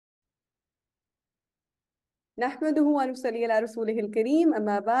नहमदुहु व नुसल्ली अला रसूलिहिल करीम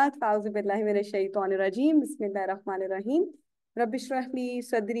अम्मा बाद फ़अऊज़ु बिल्लाहि मिनश शैतानिर रजीम बिस्मिल्लाहिर रहमानिर रहीम रब्बि इश्रह ली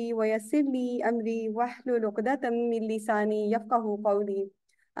सदरी व यस्सिर ली अमरी वहलुल उक़दतम मिन लिसानी यफ़क़हू क़ौली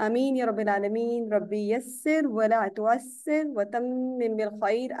आमीन या रब्बिल आलमीन रब्बी यस्सिर व ला तुअस्सिर व तम्मिम बिल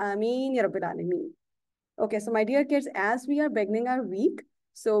खैर आमीन या रब्बिल आलमीन. Okay, so my dear kids, as we are beginning our week,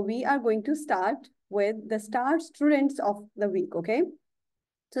 so we are going to start with the star students of the week, okay?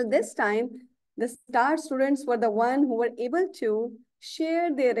 So this time, the star students were the one who were able to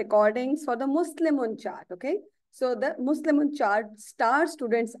share their recordings for the Muslimun chart, okay? So the Muslimun chart star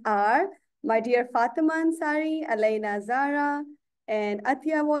students are my dear Fatima Ansari, Alaina Zara, and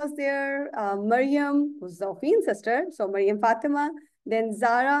Atia was there, Maryam, who's Zofine's sister, so Maryam Fatima, then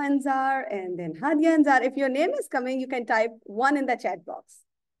Zara Anzar, and then Hadia Anzar. If your name is coming, you can type 1 in the chat box.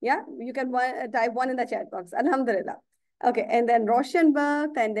 Yeah, you can type 1 in the chat box. Alhamdulillah. Okay, and then Roshan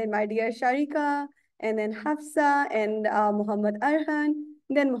Bakt, and then my dear Sharika, and then Hafsa, and Muhammad Arhan,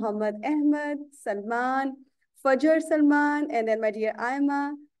 then Muhammad Ahmed, Salman, Fajr Salman, and then my dear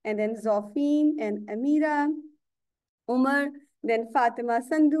Aima, and then Zofine, and Amira, Umar, then Fatima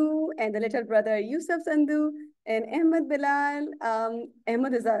Sandhu, and the little brother Yusuf Sandhu, and Ahmed Bilal.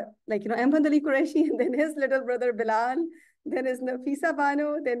 Ahmed is Ahmed Ali Qureshi, and then his little brother Bilal, then his Nafisa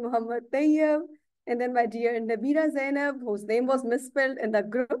Bano, then Muhammad Tayyab, and then my dear Nabira Zainab, whose name was misspelled in the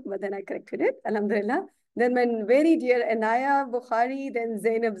group, but then I corrected it, alhamdulillah. Then my very dear Anaya Bukhari, then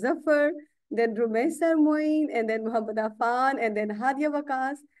Zainab Zafar, then Rumaisa Moin, and then Muhammad Afan, and then Hadia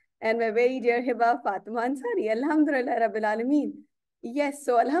Waqas, and my very dear Hiba Fatima Ansari. Alhamdulillah Rabbil Alameen. Yes,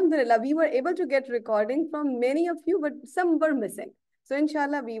 so Alhamdulillah, we were able to get recording from many of you, but some were missing. So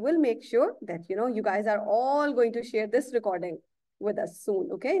inshallah, we will make sure that, you guys are all going to share this recording with us soon,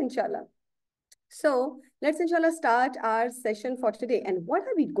 okay, inshallah. So let's inshallah start our session for today. And what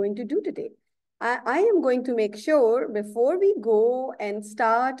are we going to do today? I am going to make sure before we go and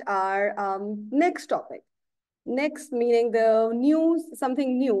start our next topic, next meaning the news,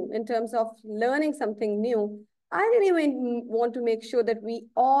 something new in terms of learning something new, I really want to make sure that we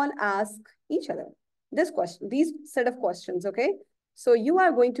all ask each other this question, these set of questions, okay? So you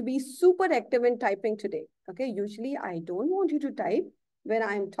are going to be super active in typing today, okay? Usually I don't want you to type when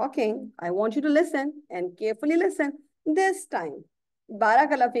I'm talking. I want you to listen and carefully listen. This time,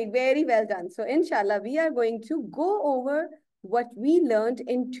 Barakallah Fiq, very well done. So inshallah, we are going to go over what we learned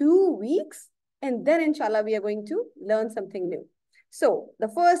in 2 weeks, and then inshallah, we are going to learn something new. So the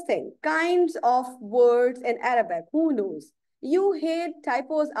first thing, kinds of words in Arabic, who knows? You hate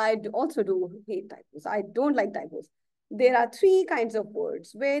typos, I also do hate typos. I don't like typos. There are 3 kinds of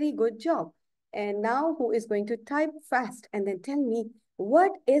words. Very good job. And now who is going to type fast and then tell me,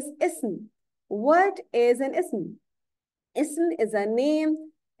 what is ism? What is an ism? Ism is a name,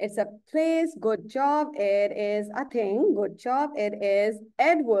 it's a place, good job. It is a thing, good job. It is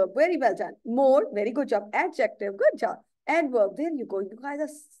adverb, very well done. More, very good job. Adjective, good job. Adverb, there you go. You guys are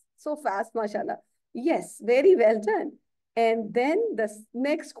so fast, mashallah. Yes, very well done. And then the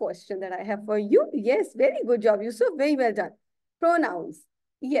next question that I have for you. Yes, very good job, Yusuf, very well done. Pronouns,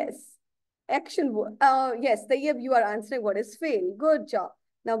 yes. Action word, yes, Tayyib, you are answering what is fail. Good job.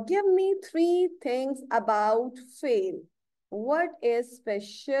 Now give me 3 things about fail. What is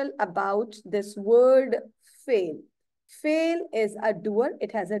special about this word fail? Fail is a doer.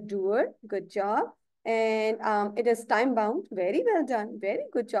 It has a doer. Good job. And it is time bound. Very well done. Very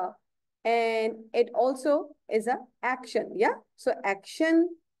good job. And it also is an action. Yeah. So action,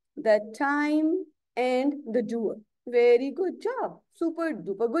 the time, and the doer. Very good job. Super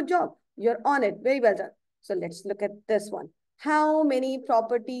duper good job. You're on it. Very well done. So let's look at this one. How many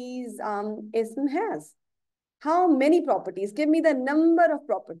properties ism has? How many properties? Give me the number of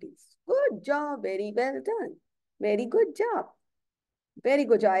properties. Good job. Very well done. Very good job. Very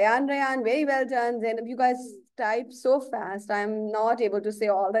good job. Ayan, Rayan, very well done. Then you guys type so fast. I'm not able to say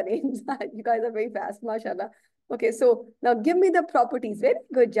all the names. You guys are very fast, mashallah. Okay, so now give me the properties. Very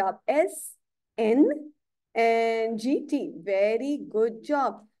good job. S, N, and G, T. Very good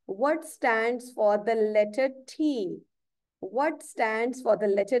job. What stands for the letter T? What stands for the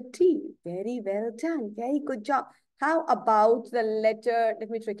letter T? Very well done. Very good job. How about the letter, let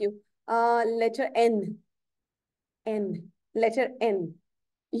me trick you, letter N. N. Letter N.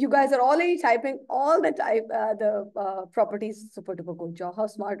 You guys are already typing all the properties. Super duper good job. How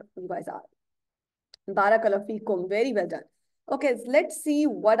smart you guys are. Barakallah feekum. Very well done. Okay, let's see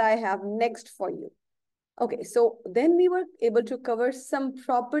what I have next for you. Okay, so then we were able to cover some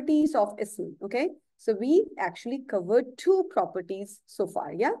properties of ism, okay? So we actually covered 2 properties so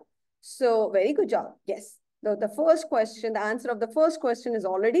far, yeah? So very good job, yes. The first question, the answer of the first question is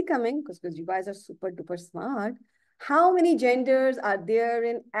already coming because you guys are super duper smart. How many genders are there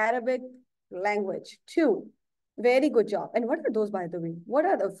in Arabic language? Two. Very good job. And what are those, by the way? What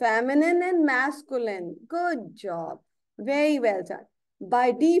are the feminine and masculine? Good job. Very well done.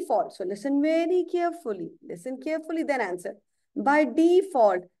 By default, so listen very carefully. Listen carefully, then answer. By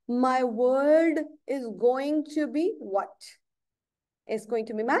default, my word is going to be what? Is going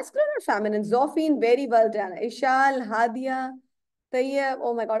to be masculine or feminine? Zofin, very well done. Ishal, Hadia, Tayyab,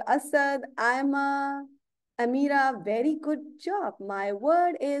 oh my God, Asad, Aima, Amira, very good job. My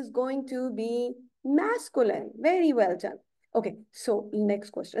word is going to be masculine. Very well done. Okay, so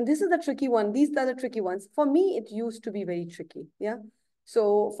next question. This is the tricky one. These are the tricky ones. For me, it used to be very tricky. Yeah.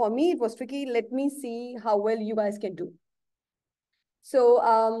 So for me, it was tricky. Let me see how well you guys can do.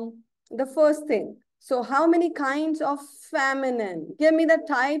 So the first thing. So how many kinds of feminine? Give me the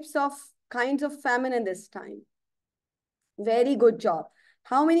types of kinds of feminine this time. Very good job.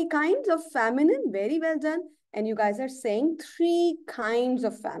 How many kinds of feminine? Very well done. And you guys are saying 3 kinds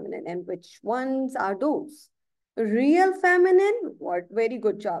of feminine. And which ones are those? Real feminine? What? Very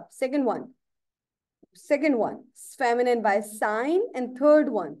good job. Second one. Feminine by sign. And third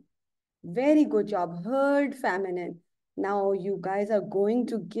one. Very good job. Herd feminine. Now you guys are going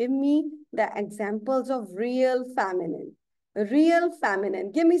to give me the examples of real feminine. Real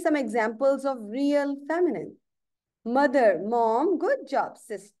feminine. Give me some examples of real feminine. Mother, mom, good job.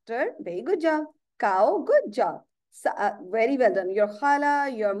 Sister, very good job. Cow, good job. Very well done. Your Khala,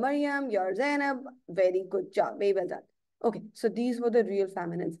 your Maryam, your Zainab, very good job. Very well done. Okay, so these were the real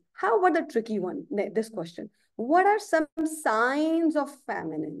feminines. How about the tricky one? This question. What are some signs of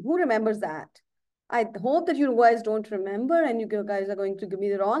feminine? Who remembers that? I hope that you guys don't remember and you guys are going to give me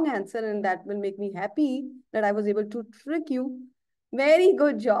the wrong answer and that will make me happy that I was able to trick you. Very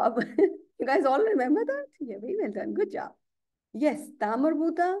good job. You guys all remember that? Yeah, very well done. Good job. Yes,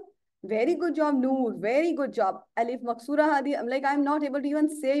 Tamarbuta. Very good job, Noor. Very good job. Alif Maksura Hadi. I'm not able to even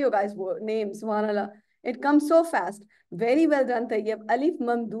say your guys' names. Subhanallah. It comes so fast. Very well done, Tayyib. Alif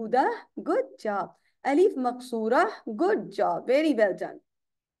Mamduda. Good job. Alif Maksura. Good job. Very well done.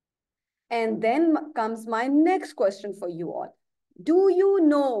 And then comes my next question for you all. Do you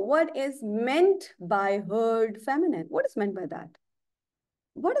know what is meant by herd feminine? What is meant by that?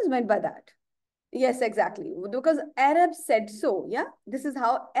 What is meant by that? Yes, exactly. Because Arabs said so. Yeah, this is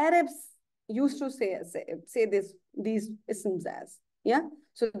how Arabs used to say these isms as. Yeah,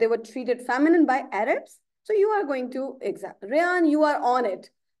 so they were treated feminine by Arabs. So you are going to Rayan, you are on it.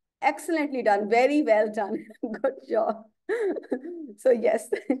 Excellently done. Very well done. Good job. So yes,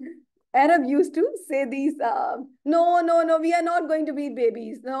 Arab used to say these. No, we are not going to be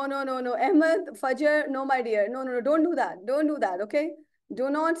babies. No. Ahmed, Fajr, no, my dear. No, don't do that. Don't do that. Okay. Do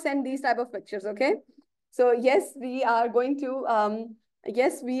not send these type of pictures, okay? So yes, we are going to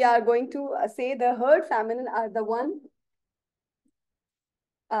say the herd feminine are the one.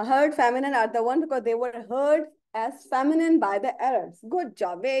 Herd feminine are the one because they were heard as feminine by the Arabs. Good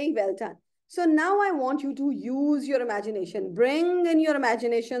job, very well done. So now I want you to use your imagination. Bring in your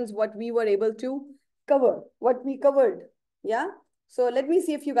imaginations what we were able to cover, what we covered. Yeah. So let me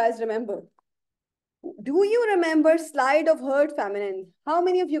see if you guys remember. Do you remember slide of herd feminine? How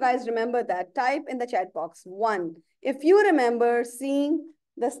many of you guys remember that? Type in the chat box. 1. If you remember seeing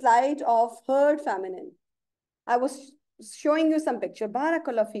the slide of herd feminine. I was showing you some picture.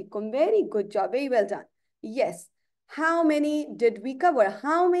 Barakallah feekum. Very good job. Very well done. Yes. How many did we cover?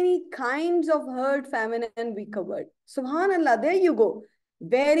 How many kinds of herd feminine we covered? Subhanallah. There you go.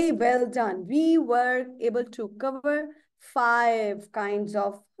 Very well done. We were able to cover 5 kinds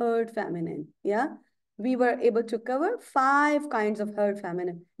of herd feminine. Yeah. We were able to cover 5 kinds of herd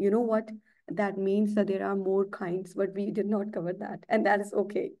feminine. You know what? That means that there are more kinds, but we did not cover that. And that is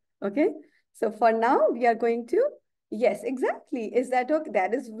okay. Okay. So for now, we are going to, yes, exactly. Is that okay?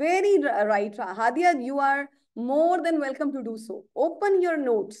 That is very right. Hadia, you are more than welcome to do so. Open your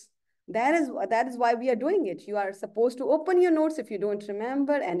notes. That is why we are doing it. You are supposed to open your notes if you don't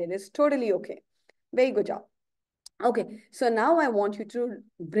remember, and it is totally okay. Very good job. Okay, so now I want you to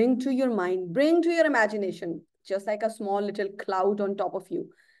bring to your mind, bring to your imagination, just like a small little cloud on top of you,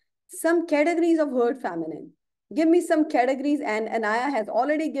 some categories of herd feminine. Give me some categories, and Anaya has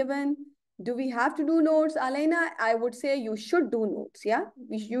already given. Do we have to do notes, Alena? I would say you should do notes, yeah?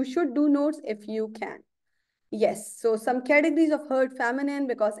 You should do notes if you can. Yes, so some categories of herd feminine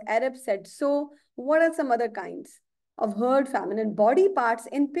because Arab said so. What are some other kinds of herd feminine? Body parts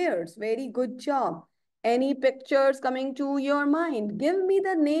in pairs. Very good job. Any pictures coming to your mind? Give me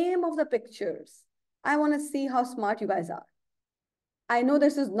the name of the pictures. I want to see how smart you guys are. I know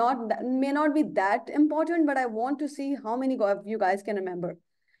this is not, may not be that important, but I want to see how many of you guys can remember.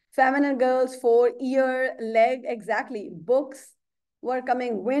 Feminine girls, for ear, leg, exactly. Books were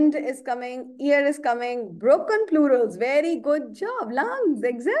coming, wind is coming, ear is coming, broken plurals, very good job. Lungs,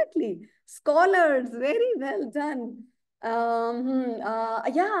 exactly. Scholars, very well done.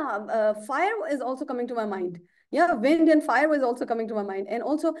 Fire is also coming to my mind. Yeah, wind and fire was also coming to my mind. And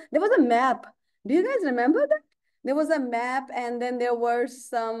also, there was a map. Do you guys remember that? There was a map, and then there were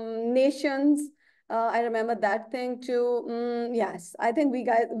some nations. I remember that thing too. Yes, I think we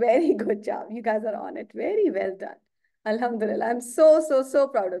guys, very good job. You guys are on it. Very well done. Alhamdulillah. I'm so, so, so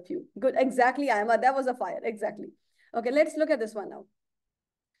proud of you. Good. Exactly, Aima. That was a fire. Exactly. Okay, let's look at this one now.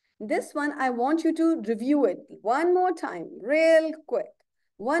 This one, I want you to review it one more time, real quick.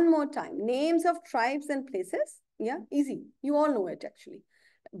 One more time. Names of tribes and places. Yeah, easy. You all know it actually.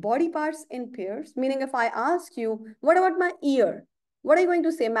 Body parts in pairs, meaning if I ask you, what about my ear? What are you going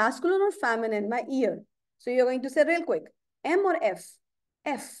to say, masculine or feminine? My ear. So you're going to say real quick, M or F?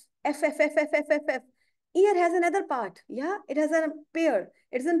 F, F, F, F, F, F, F, F. Ear has another part. Yeah, it has a pair.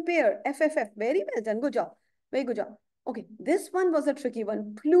 It's in pair. F, F, F. Very well done. Good job. Very good job. Okay, this one was a tricky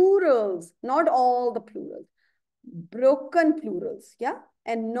one. Plurals, not all the plurals. Broken plurals, yeah?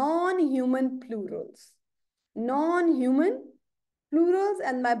 And non-human plurals. Non-human plurals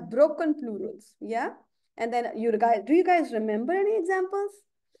and my broken plurals, yeah? And then you guys, do you guys remember any examples?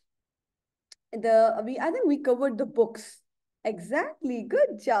 I think we covered the books. Exactly.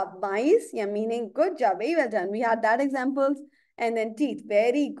 Good job. Mice, yeah, meaning good job. Very well done. We had that examples. And then teeth.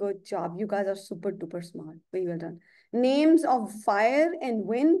 Very good job. You guys are super duper smart. Very well done. Names of fire and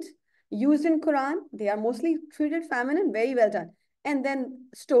wind used in Quran. They are mostly treated feminine. Very well done. And then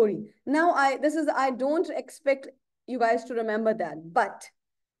story. Now I don't expect you guys to remember that. But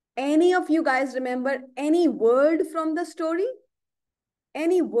any of you guys remember any word from the story?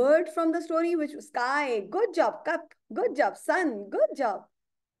 Any word from the story? Which was sky, good job. Cup, good job. Sun, good job.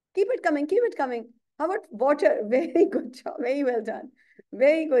 Keep it coming, keep it coming. How about water? Very good job. Very well done.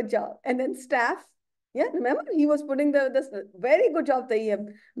 Very good job. And then staff. Yeah, remember he was putting this very good job, Tayyib.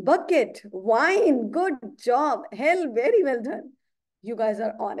 Bucket, wine, good job. Hell, very well done. You guys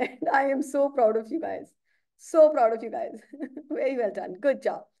are on it. I am so proud of you guys. So proud of you guys. Very well done. Good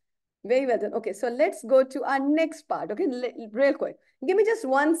job. Very well done. Okay, so let's go to our next part. Okay, real quick. Give me just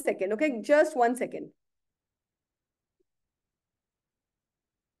 1 second. Okay, just 1 second.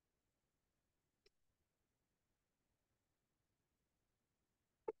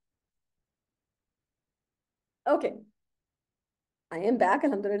 Okay, I am back.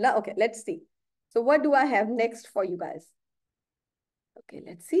 Alhamdulillah. Okay, let's see. So what do I have next for you guys? Okay,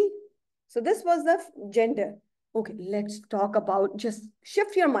 let's see. So this was the gender. Okay, let's talk about, just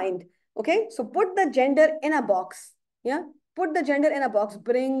shift your mind. Okay, so put the gender in a box. Yeah, put the gender in a box.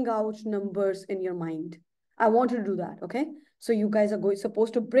 Bring out numbers in your mind. I want you to do that. Okay, so you guys are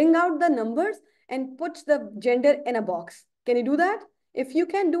supposed to bring out the numbers and put the gender in a box. Can you do that? If you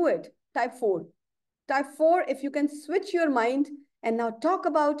can do it, type 4. Type 4 if you can switch your mind and now talk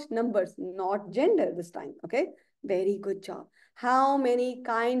about numbers, not gender this time. Okay, very good job. How many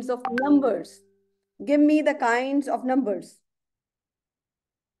kinds of numbers? Give me the kinds of numbers.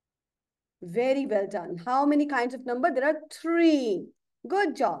 Very well done. How many kinds of number? There are 3.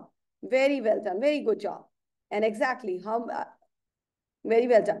 Good job. Very well done. Very good job. And exactly how, very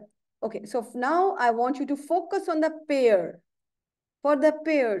well done. Okay, so now I want you to focus on the pair. For the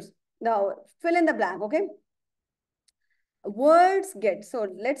pairs. Now fill in the blank, okay? Words get, so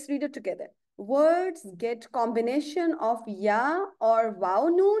let's read it together. Words get combination of ya or wow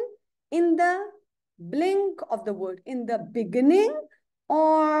noon in the blink of the word, in the beginning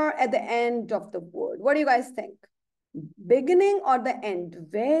or at the end of the word. What do you guys think? Beginning or the end?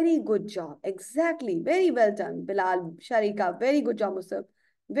 Very good job. Exactly. Very well done. Bilal, Sharika, very good job, Musab.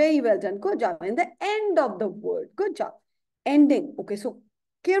 Very well done. Good job. In the end of the word. Good job. Ending. Okay, so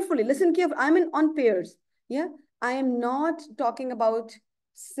carefully, listen carefully. I'm on pairs. Yeah, I am not talking about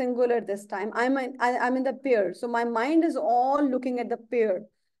singular this time. I'm in the pair. So my mind is all looking at the pair.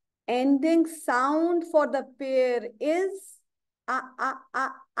 Ending sound for the pair is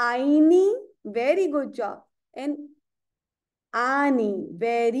aini. Very good job. And ani.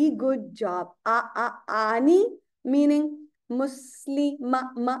 Very good job. Ani meaning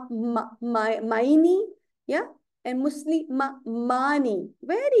maini. Yeah. And mani.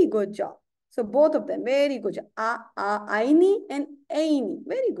 Very good job. So both of them, very good job. Aini and aini.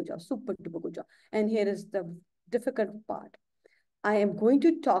 Very good job. Super duper good job. And here is the difficult part. I am going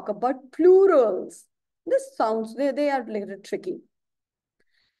to talk about plurals. This sounds, they are a little tricky.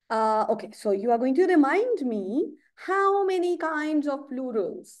 Okay, so you are going to remind me how many kinds of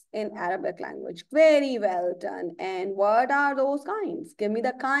plurals in Arabic language. Very well done. And what are those kinds? Give me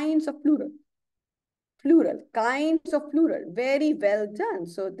the kinds of plural. Plural, kinds of plural. Very well done.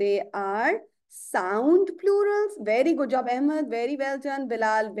 So they are sound plurals. Very good job, Ahmed. Very well done.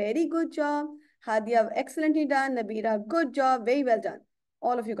 Bilal, very good job. Hadia, excellently done. Nabira, good job. Very well done.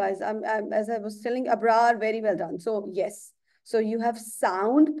 All of you guys, as I was telling Abrar, very well done. So yes, so you have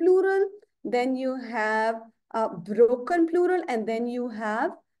sound plural, then you have broken plural, and then you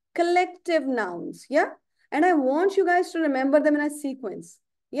have collective nouns. Yeah. And I want you guys to remember them in a sequence.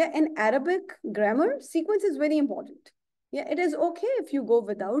 Yeah, in Arabic grammar, sequence is very important. Yeah, it is okay if you go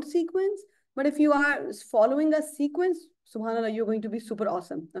without sequence, but if you are following a sequence, subhanAllah, you're going to be super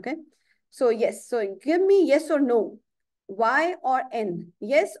awesome. Okay. So yes, so give me yes or no. Y or N,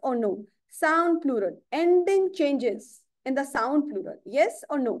 yes or no. Sound plural, ending changes in the sound plural, yes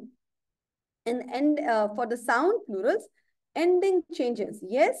or no. And for the sound plurals, ending changes,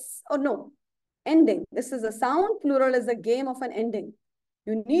 yes or no. Ending, this is a sound plural is a game of an ending.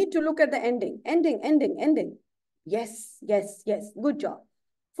 You need to look at the ending, ending. Yes, yes, yes, good job.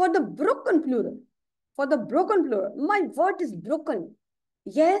 For the broken plural, my word is broken.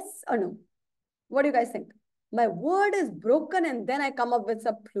 Yes or no? What do you guys think? My word is broken and then I come up with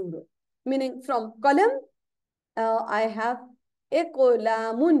a plural. Meaning from column, I have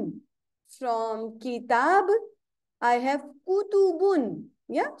ekolamun. From kitab, I have kutubun.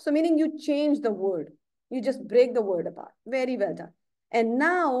 Yeah, so meaning you change the word. You just break the word apart. Very well done. And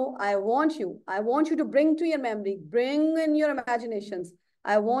now I want you to bring to your memory, bring in your imaginations.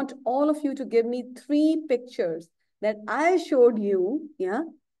 I want all of you to give me 3 pictures that I showed you, yeah,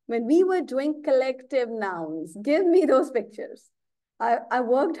 when we were doing collective nouns. Give me those pictures. I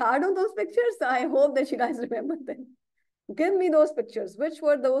worked hard on those pictures, so I hope that you guys remember them. Give me those pictures. Which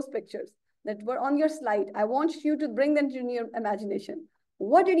were those pictures that were on your slide? I want you to bring them to your imagination.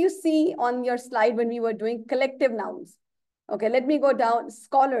 What did you see on your slide when we were doing collective nouns? Okay, let me go down.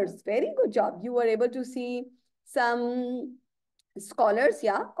 Scholars, very good job. You were able to see some scholars,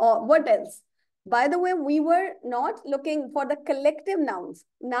 yeah? Or what else? By the way, we were not looking for the collective nouns.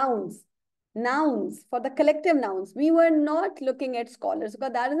 Nouns, for the collective nouns. We were not looking at scholars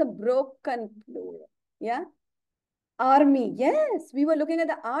because that is a broken plural, yeah? Army, yes, we were looking at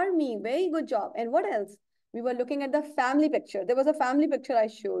the army. Very good job. And what else? We were looking at the family picture. There was a family picture I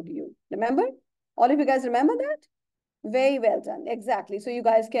showed you. Remember? All of you guys remember that? Very well done. Exactly. So you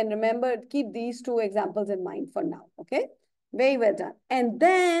guys can remember, keep these 2 examples in mind for now. Okay? Very well done. And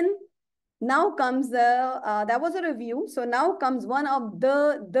then now comes that was a review. So now comes one of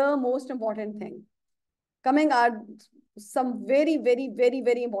the most important thing. Coming are some very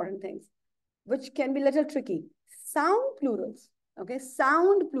important things, which can be a little tricky. Sound plurals, okay?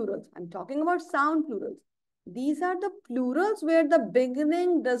 Sound plurals. I'm talking about sound plurals. These are the plurals where the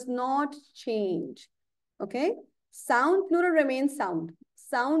beginning does not change, okay? Sound plural remains sound.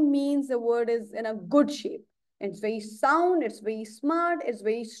 Sound means the word is in a good shape. It's very sound, it's very smart, it's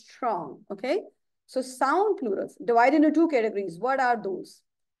very strong, okay? So sound plurals divided into 2 categories. What are those?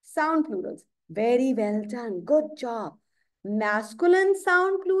 Sound plurals. Very well done. Good job. Masculine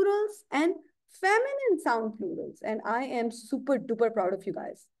sound plurals and feminine sound plurals. And I am super duper proud of you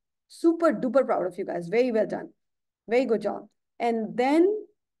guys. Super duper proud of you guys. Very well done. Very good job. And then,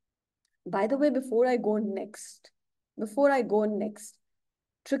 by the way, before I go next,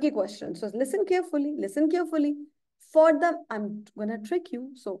 tricky question. So listen carefully. For the, I'm going to trick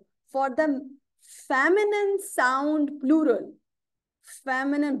you. So for the feminine sound plural,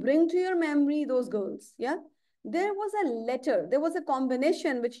 feminine, bring to your memory those girls, yeah? There was a letter, there was a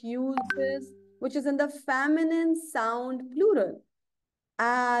combination which is in the feminine sound plural.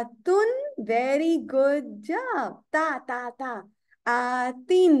 Atun, very good job. Ta.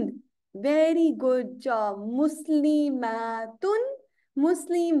 Atin, very good job. Muslimatun,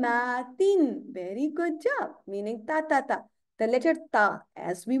 muslimatin, very good job. Meaning ta. The letter ta,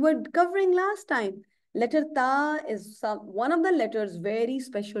 as we were covering last time, letter ta is one of the letters very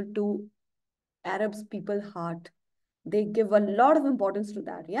special to Arabs people heart. They give a lot of importance to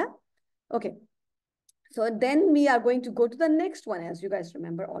that, yeah? Okay. So then we are going to go to the next one, as you guys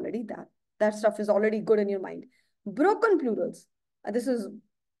remember already that stuff is already good in your mind. Broken plurals. This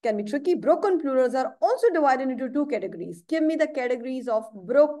can be tricky. Broken plurals are also divided into 2 categories. Give me the categories of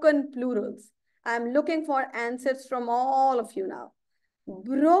broken plurals. I'm looking for answers from all of you now.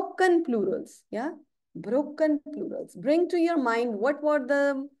 Broken plurals, yeah? Broken plurals. Bring to your mind what were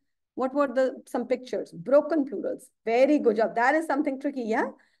some pictures. Broken plurals. Very good job. That is something tricky,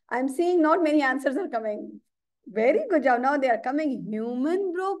 yeah? I'm seeing not many answers are coming. Very good job. Now they are coming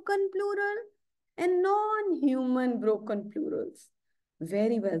human broken plural and non-human broken plurals.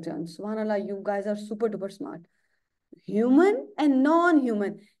 Very well done. Subhanallah, you guys are super duper smart. Human and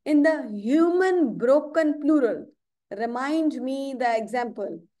non-human. In the human broken plural, remind me the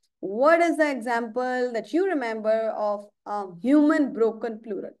example. What is the example that you remember of human broken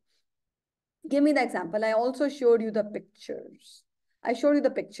plural? Give me the example. I also showed you the pictures. I showed you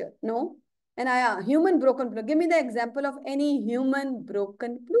the picture. No? And human broken plural. Give me the example of any human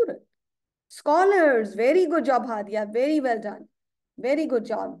broken plural. Scholars. Very good job, Hadia. Very well done. Very good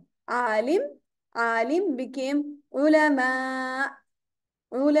job. Alim. Alim became ulama.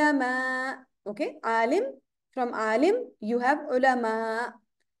 Ulama. Okay. Alim. From alim, you have ulama.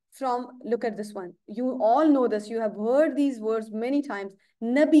 From, look at this one. You all know this. You have heard these words many times.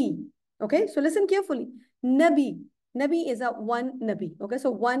 Nabi. Okay. So listen carefully. Nabi. Nabi is a one Nabi. Okay.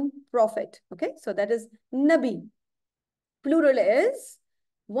 So one prophet. Okay. So that is Nabi. Plural is,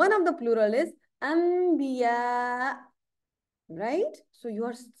 one of the plural is Anbiya. Right? So you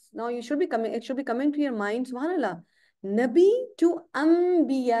are, now you should be coming, it should be coming to your mind, subhanallah. Nabi to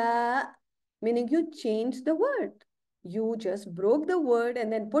Anbiya, meaning you changed the word. You just broke the word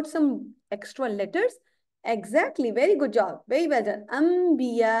and then put some extra letters. Exactly. Very good job. Very well done.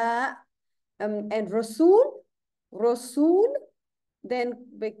 Anbiya. And Rasul, Rasul, then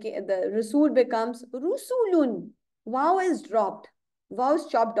the Rasul becomes Rusulun. Wow is dropped. Wow is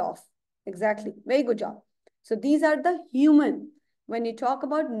chopped off. Exactly. Very good job. So these are the human. When you talk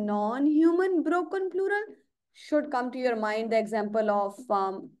about non-human broken plural, should come to your mind the example of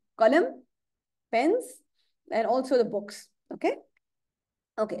qalam, pens, and also the books. Okay?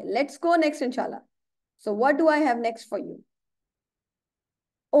 Okay, let's go next, inshallah. So what do I have next for you?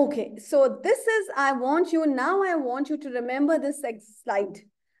 Okay, so this is, I want you to remember this slide.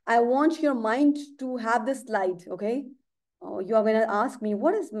 I want your mind to have this slide, okay? Oh, you are going to ask me,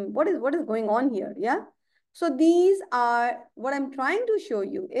 what is going on here? Yeah. So these are, what I'm trying to show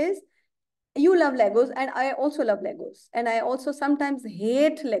you is, you love Legos and I also love Legos. And I also sometimes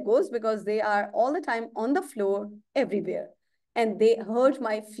hate Legos because they are all the time on the floor everywhere. And they hurt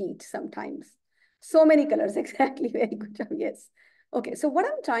my feet sometimes. So many colors, exactly. Very good job, yes. Okay, so what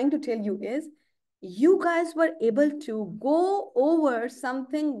I'm trying to tell you is, you guys were able to go over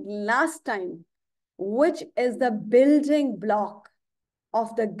something last time, which is the building block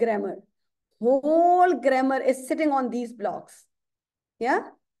of the grammar. Whole grammar is sitting on these blocks. Yeah?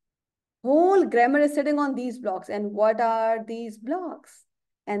 Whole grammar is sitting on these blocks. And what are these blocks?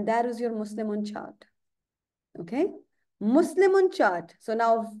 And that is your Muslimun chart. Okay? Muslimun chart. So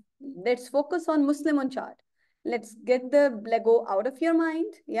now let's focus on Muslimun chart. Let's get the Lego out of your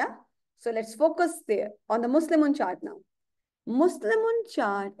mind. Yeah? So let's focus there on the Muslimun chart now. Muslimun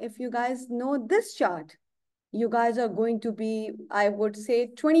chart, if you guys know this chart, you guys are going to be, I would say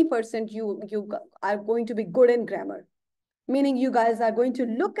 20% you are going to be good in grammar. Meaning you guys are going to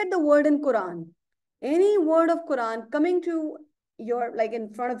look at the word in Quran. Any word of Quran coming to your, like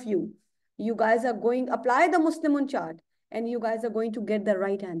in front of you, you guys are going, apply the Muslimun chart and you guys are going to get the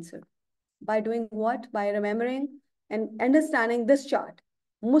right answer. By doing what? By remembering and understanding this chart,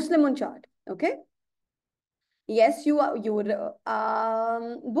 Muslimun chart, okay? Yes, you would,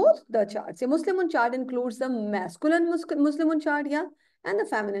 both the charts. The Muslimun chart includes the masculine Muslimun chart, yeah, and the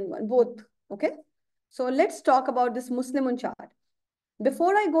feminine one, both, okay? So let's talk about this Muslimun chart.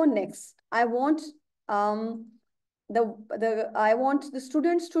 Before I go next, I want I want the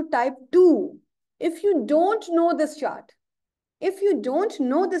students to type 2. If you don't know this chart,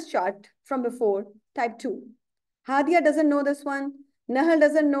 from before, type 2. Hadia doesn't know this one. Nahal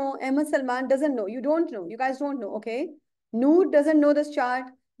doesn't know. Emma Salman doesn't know. You don't know. You guys don't know, okay? Noor doesn't know this chart.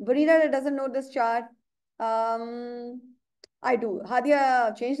 Barira doesn't know this chart. I do.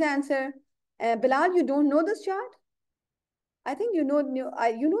 Hadia, change the answer. Bilal, you don't know this chart? I think you know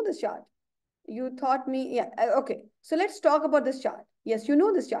this chart. You taught me, yeah, okay. So let's talk about this chart. Yes, you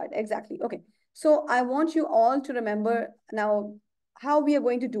know this chart, exactly. Okay. So I want you all to remember now how we are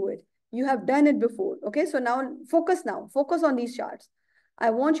going to do it. You have done it before, okay? So now, focus on these charts. I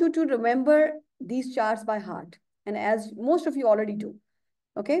want you to remember these charts by heart. And as most of you already do,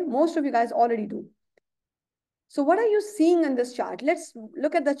 okay? Most of you guys already do. So what are you seeing in this chart? Let's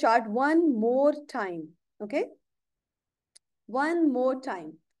look at the chart one more time, okay? One more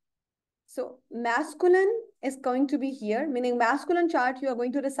time. So masculine is going to be here, meaning masculine chart you are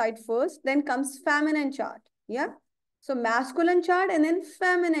going to recite first, then comes feminine chart. Yeah. So masculine chart and then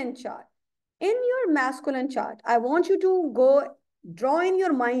feminine chart. In your masculine chart, I want you to go draw in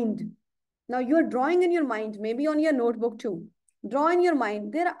your mind. Now you're drawing in your mind, maybe on your notebook too. Draw in your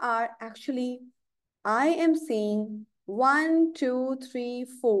mind. There are actually I am seeing 1, 2, 3,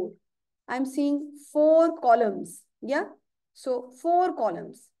 4. I'm seeing 4 columns. Yeah. So 4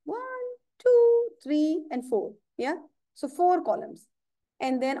 columns. 1, 2, 3, and 4. Yeah. So 4 columns.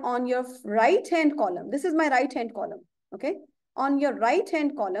 And then on your right hand column, this is my right hand column. Okay. On your right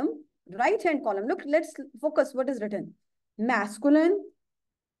hand column, look, let's focus what is written. Masculine,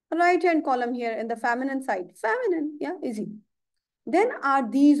 right hand column here in the feminine side. Feminine. Yeah. Easy. Then are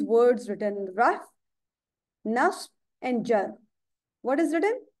these words written: rough, nasb, and jar. What is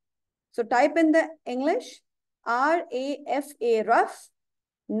written? So type in the English, R-A-F-A, rough,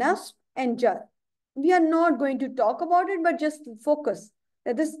 nasb, and jar. We are not going to talk about it, but just focus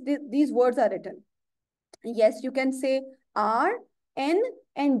that these words are written. Yes, you can say R, N,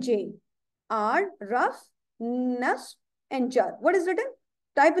 and J. R, rough, nasb, and jar. What is written?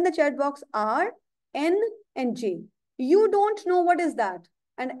 Type in the chat box R, N, and J. You don't know what is that,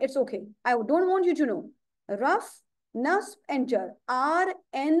 and it's okay. I don't want you to know. Rough, nasb, and jar. R,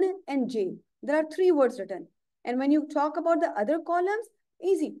 N, and J. There are 3 words written. And when you talk about the other columns,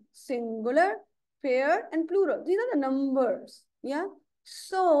 easy. Singular, pair, and plural. These are the numbers. Yeah.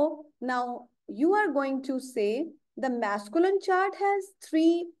 So now you are going to say the masculine chart has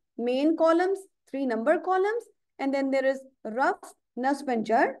 3 main columns, 3 number columns, and then there is rough, nasb, and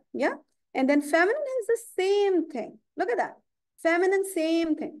jar. Yeah. And then feminine is the same thing. Look at that. Feminine,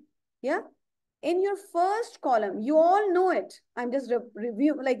 same thing. Yeah. In your first column, you all know it. I'm just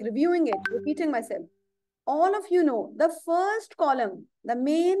reviewing it, repeating myself. All of you know the first column, the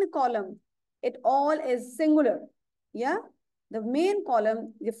main column, it all is singular. Yeah. The main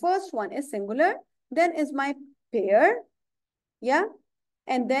column, the first one is singular. Then is my pair. Yeah.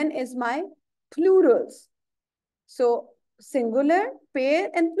 And then is my plurals. So singular, pair,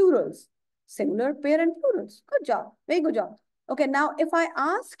 and plurals. Singular, pair, and plurals. Good job. Very good job. Okay. Now, if I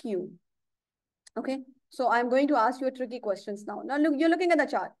ask you, okay, so I'm going to ask you a tricky questions now. Now, look, you're looking at the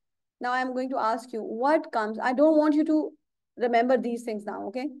chart. Now, I'm going to ask you what comes. I don't want you to remember these things now,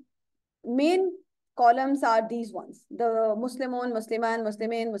 okay? Main columns are these ones. The Muslimun, Musliman,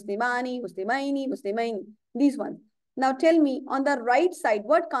 Muslimin, Muslimani, Muslimaini, Muslimaini. These ones. Now, tell me, on the right side,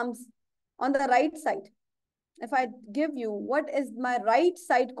 what comes on the right side? If I give you, what is my right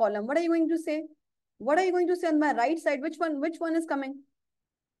side column? What are you going to say? What are you going to say on my right side? Which one is coming?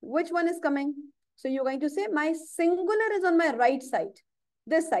 Which one is coming? So you're going to say my singular is on my right side.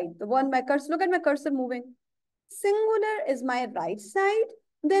 This side, the one my cursor, look at my cursor moving. Singular is my right side.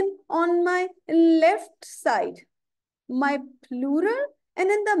 Then on my left side, my plural, and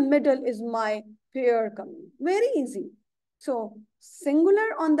in the middle is my pair coming. Very easy. So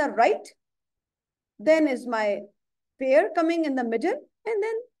singular on the right, then is my pair coming in the middle, and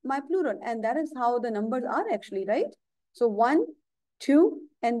then my plural. And that is how the numbers are actually, right? So 1, 2,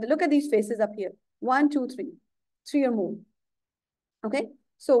 and look at these faces up here. 1, 2, 3. 3 or more. Okay.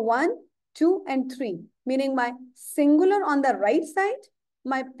 So 1, 2, and 3, meaning my singular on the right side,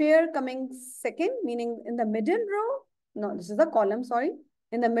 my pair coming second, meaning in the middle row. No, this is the column, sorry.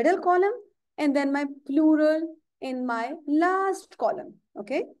 In the middle column, and then my plural in my last column.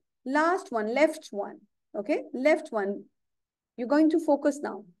 Okay. Last one, left one. Okay. Left one. You're going to focus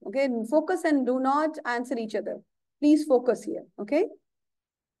now. Okay. Focus and do not answer each other. Please focus here. Okay.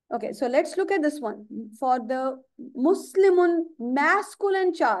 Okay, so let's look at this one. For the Muslimun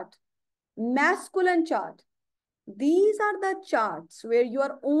masculine chart, these are the charts where you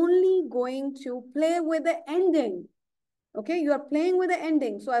are only going to play with the ending. Okay, you are playing with the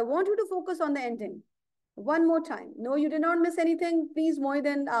ending. So I want you to focus on the ending. One more time. No, you did not miss anything. Please,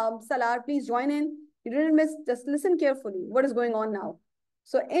 Mohiddin, Salar, please join in. You didn't miss, just listen carefully. What is going on now?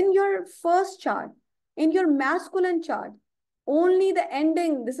 So in your first chart, in your masculine chart, only the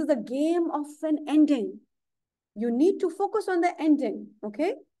ending. This is a game of an ending. You need to focus on the ending.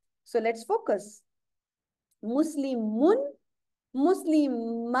 Okay. So let's focus. Muslimun,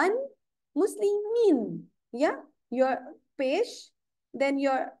 Musliman, Muslimin. Yeah. Your pesh, then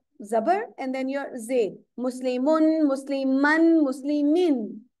your zabar, and then your zay. Muslimun, Musliman,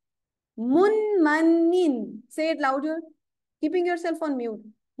 Muslimin. Manin. Say it louder. Keeping yourself on mute.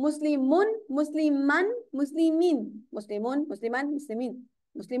 Muslimun, Musliman, Muslimin. Muslimun, Musliman, Muslimin.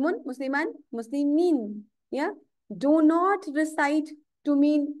 Muslimun, Musliman, Muslimin. Yeah. Do not recite to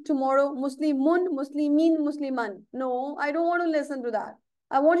me tomorrow Muslimun, Muslimin, Musliman. No, I don't want to listen to that.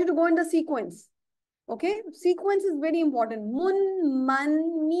 I want you to go in the sequence. Okay. Sequence is very important. Mun,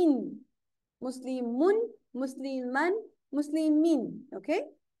 man, min. Muslimun, Musliman, Muslimin. Okay.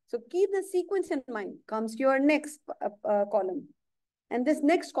 So keep the sequence in mind. Comes your next column. And this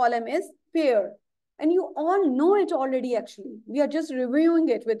next column is pair. And you all know it already actually. We are just reviewing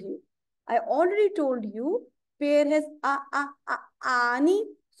it with you. I already told you pair has ani.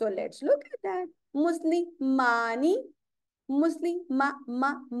 So let's look at that. Muslimani, maini,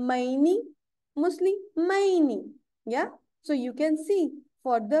 maini. Yeah. So you can see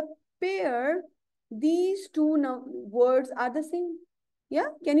for the pair, these two words are the same. Yeah.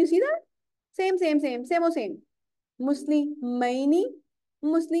 Can you see that? Same, same or same. Muslimaini,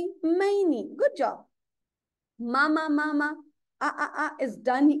 Muslimaini. Good job. Mama, is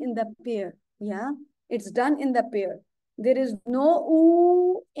done in the pair. Yeah, it's done in the pair. There is no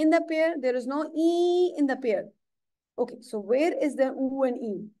oo in the pair. There is no e in the pair. Okay, so where is the oo and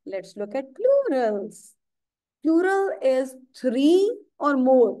e? Let's look at plurals. Plural is three or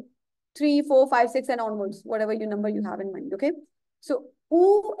more. 3, 4, 5, 6, and onwards, whatever your number you have in mind. Okay. So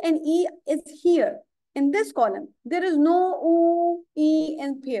oo and e is here in this column. There is no oo, e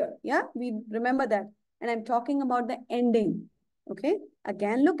in pair. Yeah, we remember that. And I'm talking about the ending. Okay.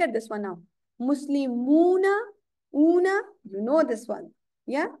 Again, look at this one now. Muslimuna, una, you know this one.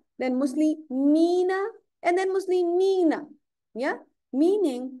 Yeah. Then Muslimina, and then Muslimina. Yeah.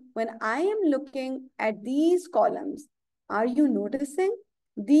 Meaning, when I am looking at these columns, are you noticing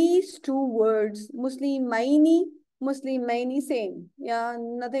these two words, Muslimaini, same. Yeah,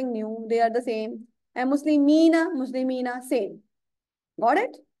 nothing new. They are the same. And Muslimina, same. Got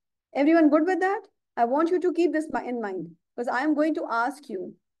it? Everyone good with that? I want you to keep this in mind because I am going to ask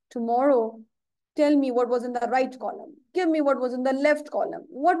you tomorrow, tell me what was in the right column. Give me what was in the left column.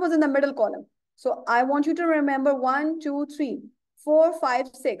 What was in the middle column. So I want you to remember 1, 2, 3, 4, 5,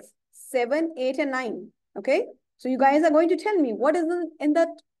 6, 7, 8, and 9. Okay. So you guys are going to tell me what is in that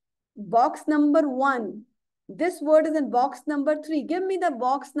box number 1. This word is in box number 3. Give me the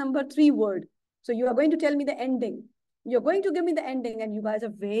box number 3 word. So you are going to tell me the ending. You're going to give me the ending, and you guys are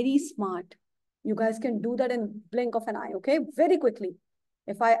very smart. You guys can do that in blink of an eye, okay? Very quickly.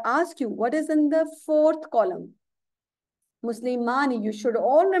 If I ask you what is in the 4th column, Muslimani, you should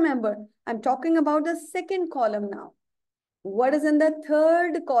all remember. I'm talking about the 2nd column now. What is in the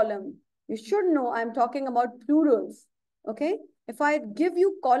 3rd column? You should know I'm talking about plurals, okay? If I give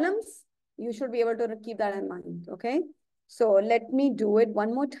you columns, you should be able to keep that in mind, okay? So let me do it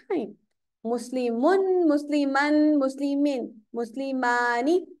one more time. Muslimun, Musliman, Muslimin,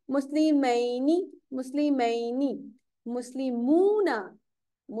 Muslimani, Muslimaini, Muslimaini, Muslimuna,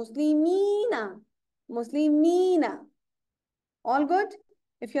 Muslimina, Muslimina. All good?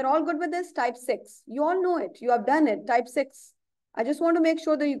 If you're all good with this, type 6. You all know it. You have done it. Type 6. I just want to make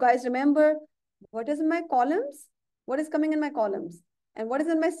sure that you guys remember what is in my columns, what is coming in my columns, and what is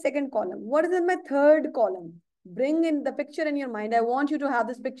in my 2nd column, what is in my 3rd column. Bring in the picture in your mind. I want you to have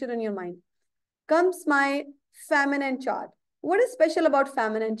this picture in your mind. Comes my feminine chart. What is special about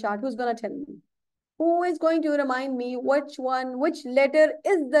feminine chart? Who's going to tell me? Who is going to remind me which letter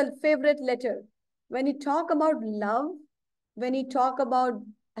is the favorite letter? When you talk about love, when you talk about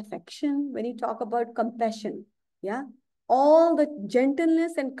affection, when you talk about compassion, yeah, all the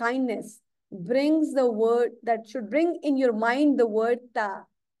gentleness and kindness brings the word that should bring in your mind the word ta,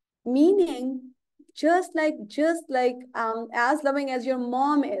 meaning just like as loving as your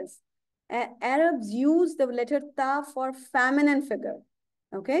mom is. Arabs use the letter ta for feminine figure,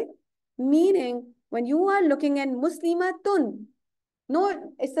 okay? Meaning when you are looking at Muslimatun,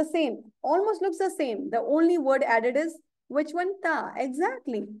 no, it's the same. Almost looks the same. The only word added is which one? Ta.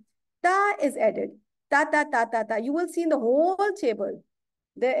 Exactly. Ta is added. Ta. You will see in the whole table.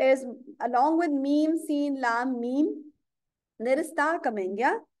 There is, along with meme, seen, lam, meme, there is ta coming,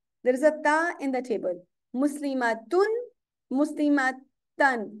 yeah? There is a ta in the table. Muslimatun,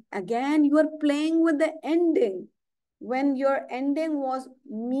 Muslimatan. Again, you are playing with the ending. When your ending was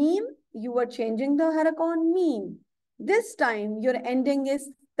meme, you were changing the harak on meme. This time, your ending is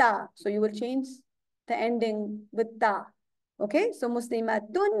ta. So you will change the ending with ta. Okay, so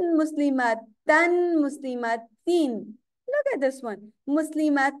Muslimatun, Muslimatan, Muslimatin. Look at this one.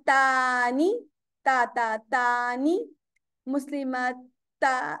 Muslimatani, tani,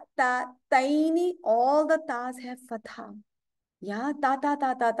 Muslimataini. All the tas have fatha. Yeah, ta.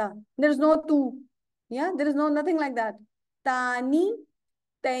 There is no tu. Yeah, there is nothing like that. Tani,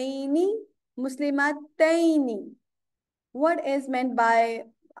 taini, Muslimataini. What is meant by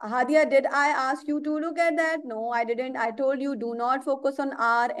Hadia? Did I ask you to look at that? No, I didn't. I told you do not focus on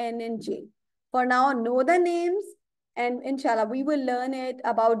R, N, and J. For now, know the names, and inshallah, we will learn it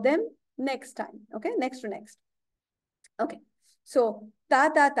about them next time. Okay, next to next. Okay, so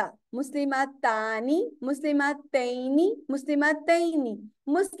ta. Muslimatani, Muslimataini, Muslimataini,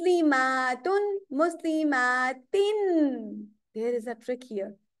 Muslimatun, Muslimatin. There is a trick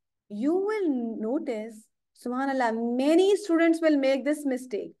here. You will notice, subhanallah, many students will make this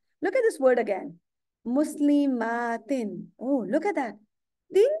mistake. Look at this word again. Muslimatin. Oh, look at that.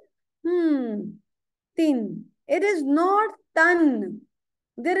 Tin? Tin. It is not tan.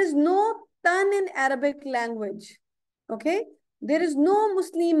 There is no tan in Arabic language. Okay? There is no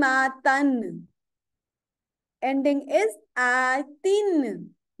Muslimatan. Ending is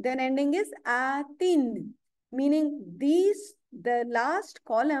atin. Then ending is atin. Meaning the last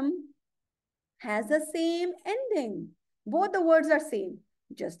column has the same ending. Both the words are same.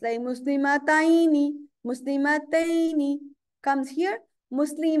 Just like Muslimataini, Muslimataini comes here.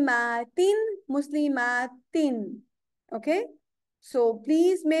 Muslimatin, Muslimatin. Okay? So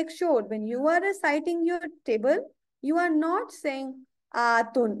please make sure when you are reciting your table, you are not saying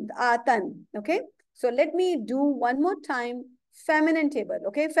atun, atan. Okay? So let me do one more time feminine table.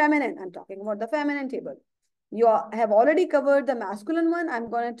 Okay? Feminine. I'm talking about the feminine table. You have already covered the masculine one. I'm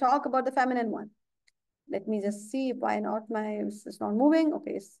going to talk about the feminine one. Let me just see why not it's not moving.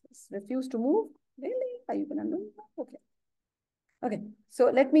 Okay, it's refused to move. Really? Are you going to move? Okay. Okay,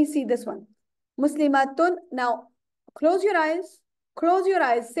 so let me see this one. Muslimatun. Now, close your eyes. Close your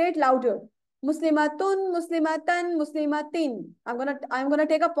eyes. Say it louder. Muslimatun, Muslimatan, Muslimatin. I'm gonna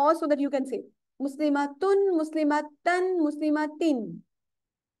take a pause so that you can say. Muslimatun, Muslimatan, Muslimatin.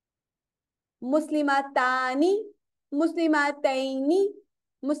 Muslimatani, Muslimataini,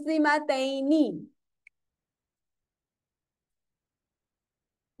 Muslimataini.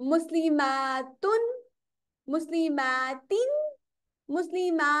 Muslimatun, Muslimatin,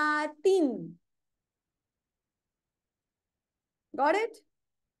 Muslimatin. Got it?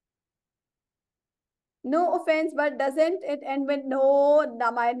 No offense, but doesn't it end with no,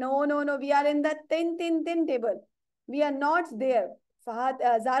 Namai? No, no, no. We are in the tin table. We are not there. Fahad,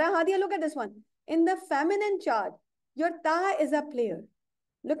 Zara Hadia, look at this one. In the feminine chart, your ta is a player.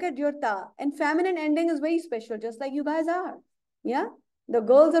 Look at your ta. And feminine ending is very special, just like you guys are. Yeah? The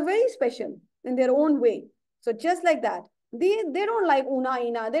girls are very special in their own way. So just like that. They don't like una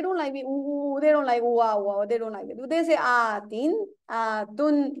ina. They don't like they don't like ua ua. They don't like it. They say tin,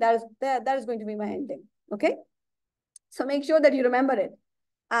 tun. That is going to be my ending. Okay? So make sure that you remember it.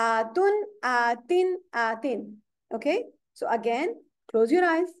 Tun, tin, tin. Okay? So again, close your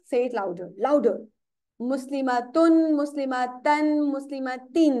eyes. Say it louder. Louder. Muslimatun, Muslimatan,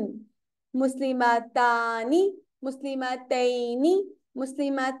 Muslimatin. Muslimatani, Muslimataini,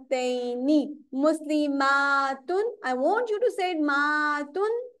 Muslimataini. Muslimatun. I want you to say it matun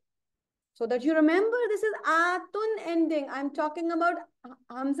so that you remember this is atun ending. I'm talking about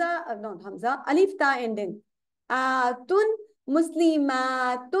Hamza, not Hamza, Alif ta ending. Atun,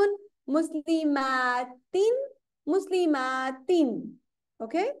 Muslimatun, Muslimatin, Muslimatin.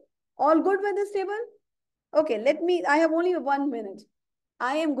 Okay? All good with this table? Okay, I have only 1 minute.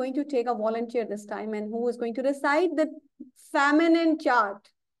 I am going to take a volunteer this time and who is going to recite the feminine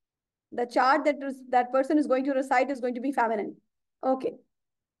chart. The chart that person is going to recite is going to be feminine. Okay.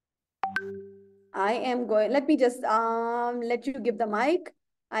 I am going, let me just let you give the mic.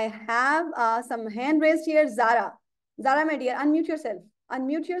 I have some hand raised here. Zara. Zara, my dear, unmute yourself.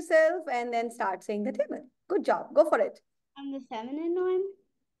 Unmute yourself and then start saying the table. Good job. Go for it. The feminine one?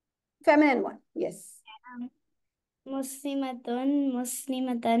 Feminine one, yes. Muslimatun,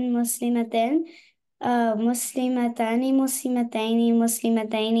 Muslimatan, Muslimatin. Muslimatani, Muslimataini,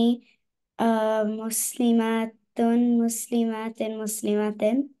 Muslimataini. Muslimatun, Muslimatin,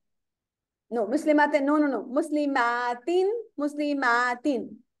 Muslimatin. No, Muslimatin. No, no, no. Muslimatin,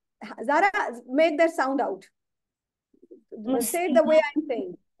 Muslimatin. Zara, make that sound out. Say it the way I'm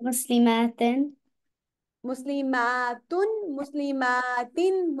saying. Muslimatin. Muslimatun,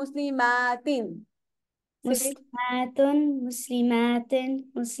 Muslimatin, Muslimatin. Muslimatun, Muslimatin,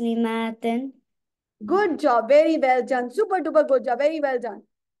 Muslimatin. Good job. Very well done. Super duper good job. Very well done.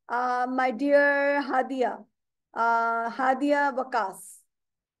 My dear Hadia. Hadia Wakas.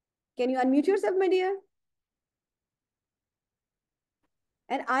 Can you unmute yourself, my dear?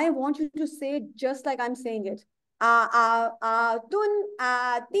 And I want you to say it just like I'm saying it. Tun,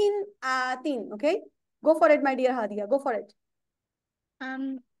 tin, tin. Okay? Go for it, my dear Hadia. Go for it.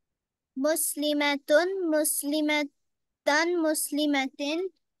 Muslimatun, Muslimatan, Muslimatin.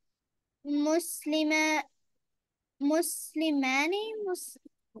 Muslimani,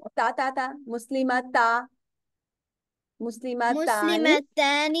 Ta. Muslimata. Muslimatani.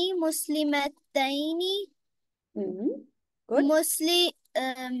 Muslimatani, Muslimataini. Good.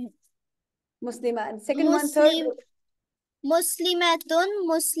 Second one, third. Muslimatun,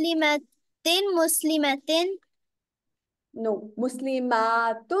 Muslimatin, Muslimatin. No.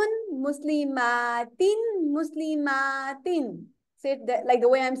 Muslimatun, Muslimatin, Muslimatin. Say it like the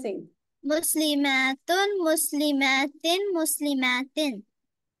way I'm saying. Muslimatun, Muslimatin, Muslimatin.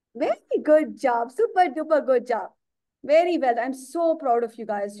 Very good job. Super duper good job. Very well. I'm so proud of you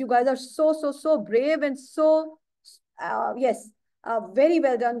guys. You guys are so brave and so, yes, very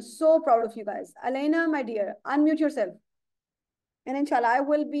well done. So proud of you guys. Elena, my dear, unmute yourself. And inshallah, I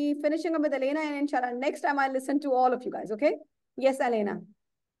will be finishing up with Elena. And inshallah, next time I'll listen to all of you guys. Okay? Yes, Elena.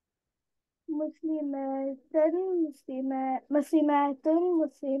 مسلمات مسلمات مسلمات مسلمات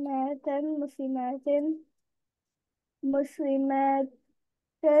مسلمات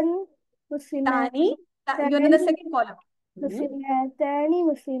مسلمات Tani. You're in the second column. مسلماتان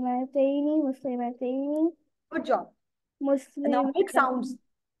مسلماتين مسلماتين Good job. Now مسلم make sounds.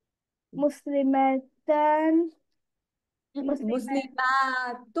 مسلماتان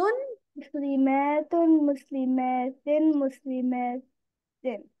Muslimatun. مسلمات مسلمات مسلمات.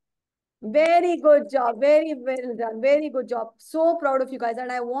 Very good job. Very well done. Very good job. So proud of you guys.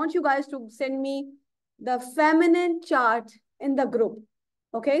 And I want you guys to send me the feminine chart in the group.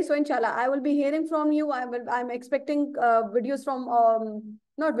 Okay. So inshallah, I will be hearing from you. I'm expecting videos from,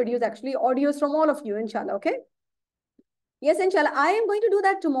 not videos, actually, audios from all of you, inshallah. Okay. Yes, inshallah. I am going to do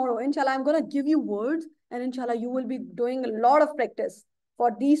that tomorrow. Inshallah, I'm going to give you words and inshallah, you will be doing a lot of practice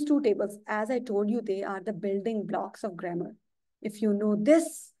for these two tables. As I told you, they are the building blocks of grammar. If you know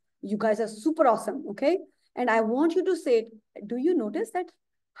this, you guys are super awesome. Okay. And I want you to say it. Do you notice that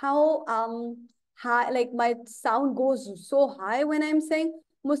how high, like my sound goes so high when I'm saying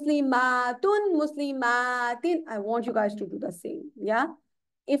Muslimatun, Muslimatin? I want you guys to do the same. Yeah.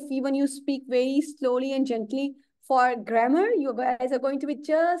 If even you speak very slowly and gently, for grammar, you guys are going to be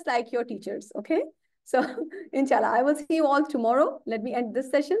just like your teachers, okay? So, inshallah, I will see you all tomorrow. Let me end this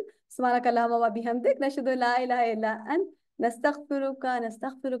session. Subhanakallahumma wa bihamdik. Nashhadu la ilaha illa ant. Nastaghfiruka wa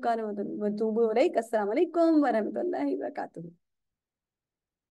natubu ilayk. Assalamu alaikum wa rahmatullahi wa barakatuh.